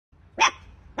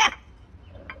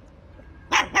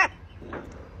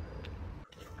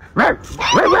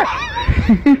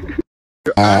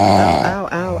Ow,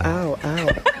 ow, ow, ow.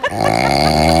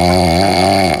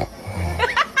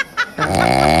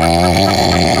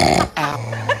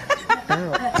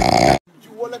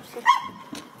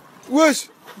 wesh.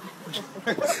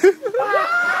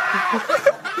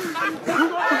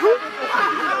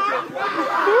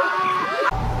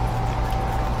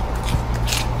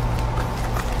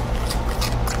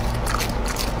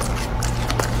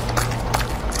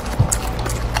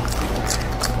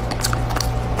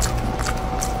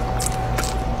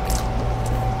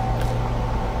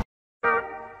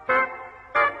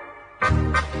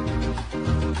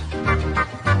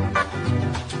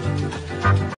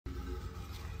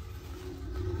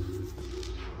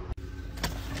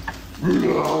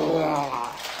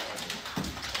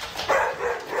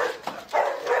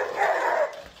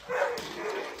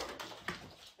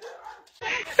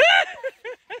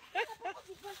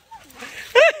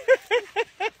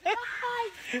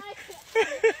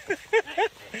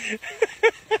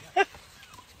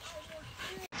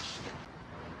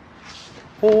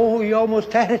 Oh, you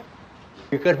almost had it.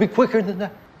 You gotta be quicker than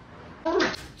that.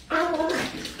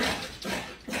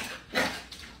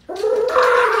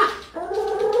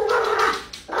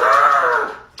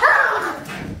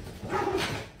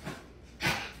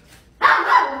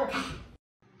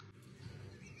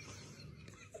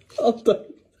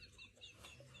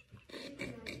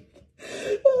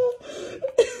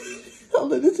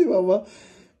 Halledin mamma.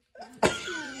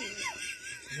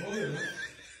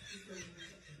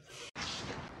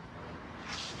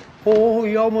 Oh,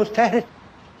 you almost had it.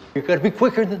 You gotta be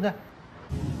quicker than that.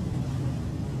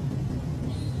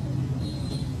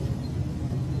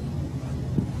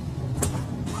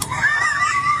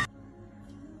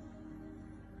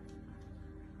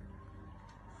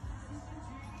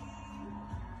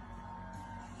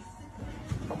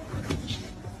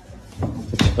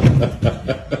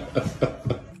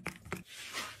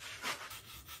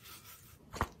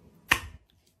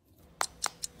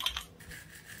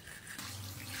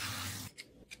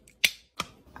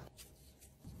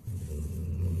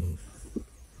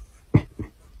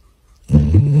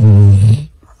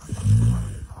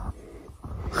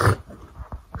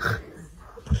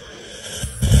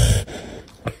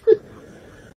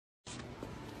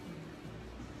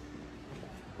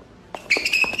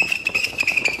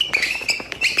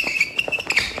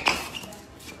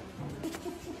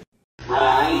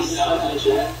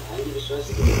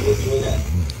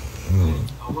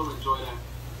 I will enjoy that.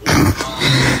 So,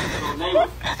 neighbor,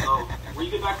 so when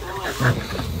you get back to LA?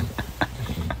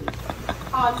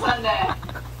 On Sunday.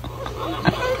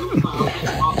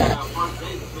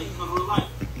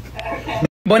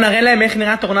 בוא נראה להם איך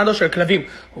נראה טורנדו של כלבים.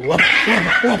 וופ,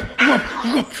 וופ, וופ, וופ,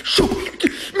 וופ, שוק,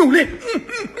 מעולה.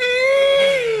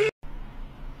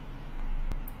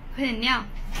 快点尿。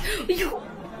哎呦！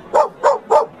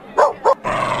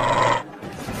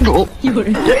有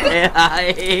人。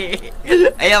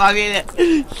哎呀妈逼的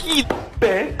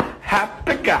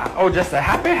Happy guy. Oh, just a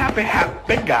happy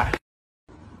guy.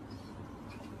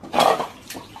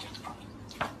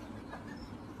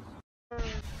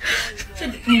 这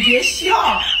你别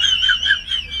笑。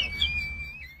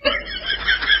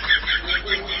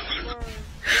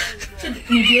这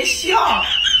你别笑。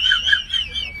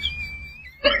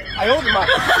哎呦我的妈！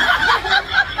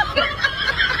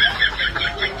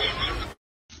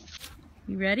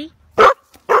 You ready?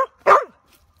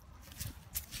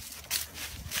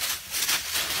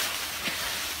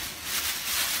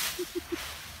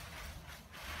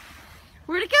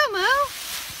 Where'd it go, Mo?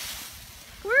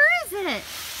 Where is it?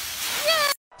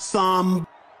 Yeah. Somebody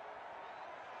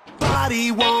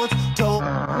once told.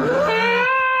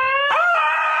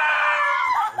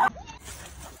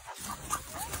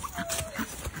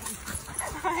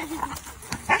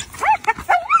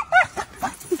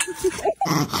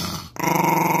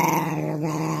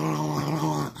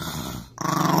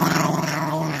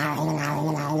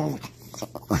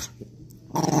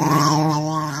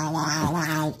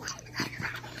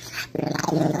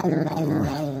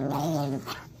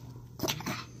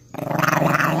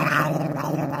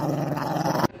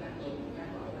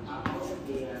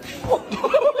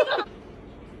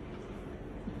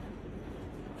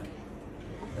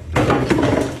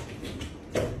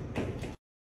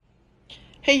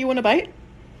 Hey, you want a bite?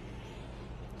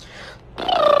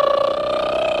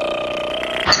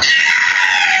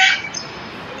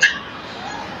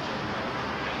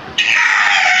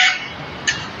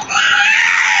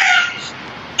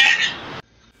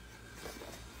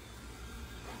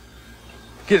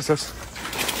 Get it, sis.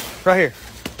 Right here.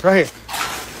 Right here.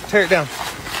 Tear it down.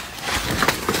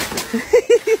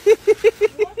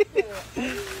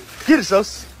 Get it,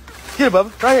 sis. Get it,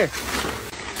 Bubba. Right here.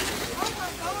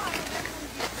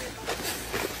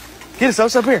 Get it,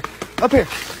 Sos. Up here. Up here.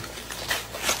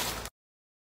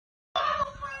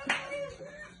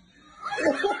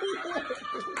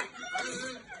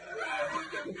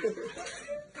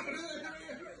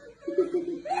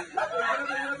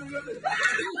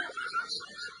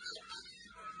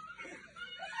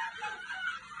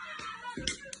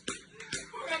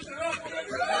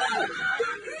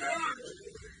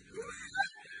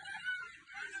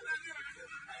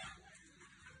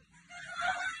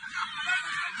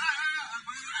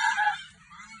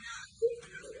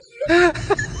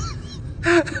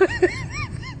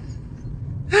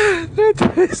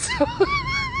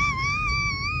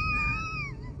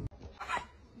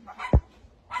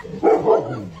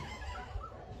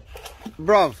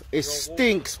 Bruv, it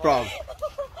stinks, bruv.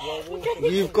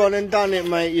 You've gone and done it,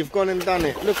 mate. You've gone and done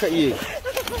it. Look at you.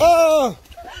 Oh!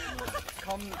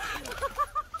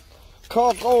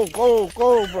 Go,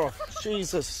 bro.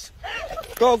 Jesus.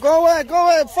 Go away.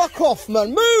 Fuck off,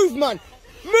 man. Move, man.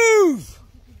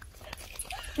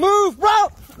 Move,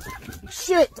 bro.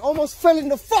 Shit, almost fell in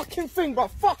the fucking thing, bro.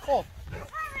 Fuck off.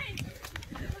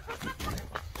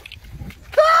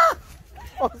 Ah!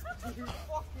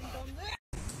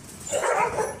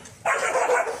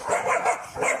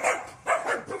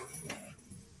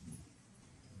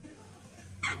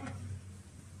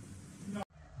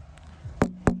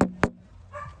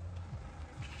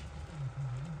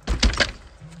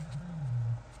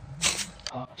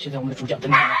好，现在我们的主角登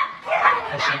场了，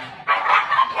开始。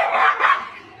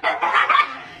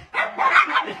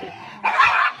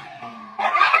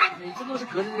每次都是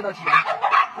隔着这道题，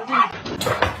在这里。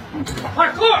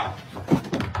快喝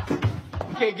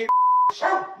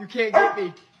 ！You can't get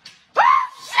me.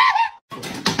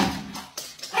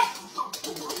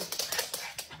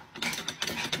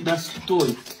 Да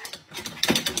стой.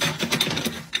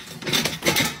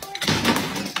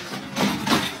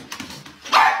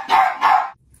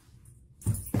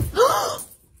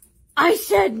 I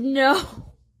said no.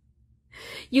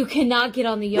 You cannot get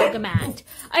on the yoga mat.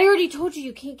 I already told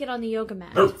you can't get on the yoga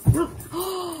mat.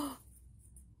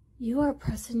 You are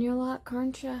pressing your luck,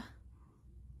 aren't you?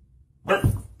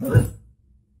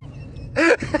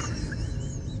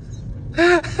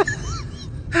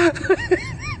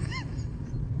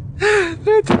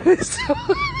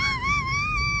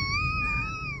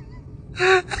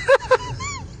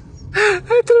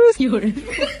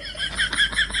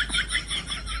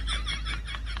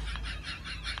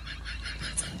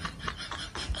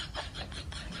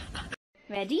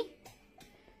 Ready?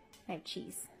 I have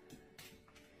cheese.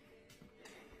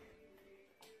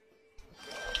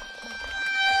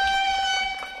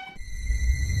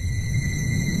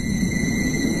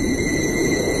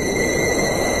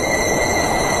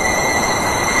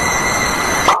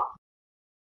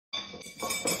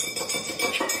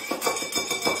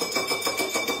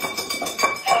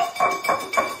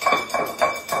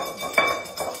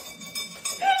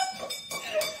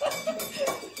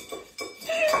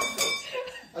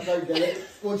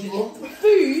 What do you want?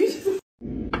 Food?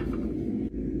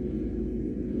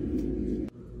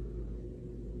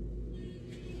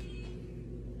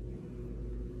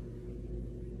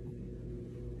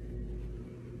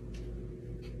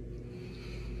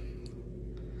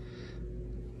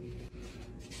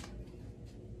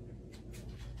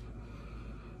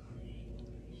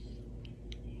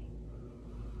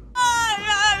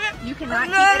 You cannot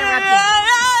keep interrupting.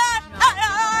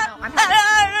 No,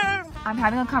 I'm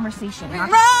having a conversation.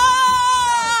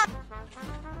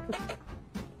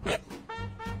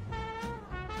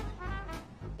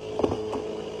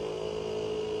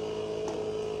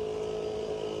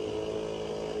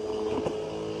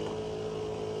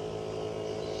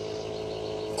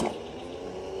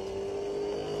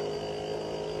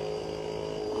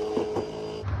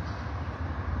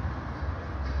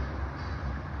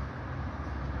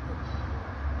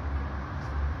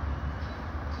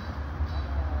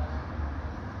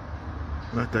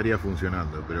 No estaría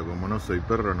funcionando, pero como no soy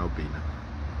perro, no opina.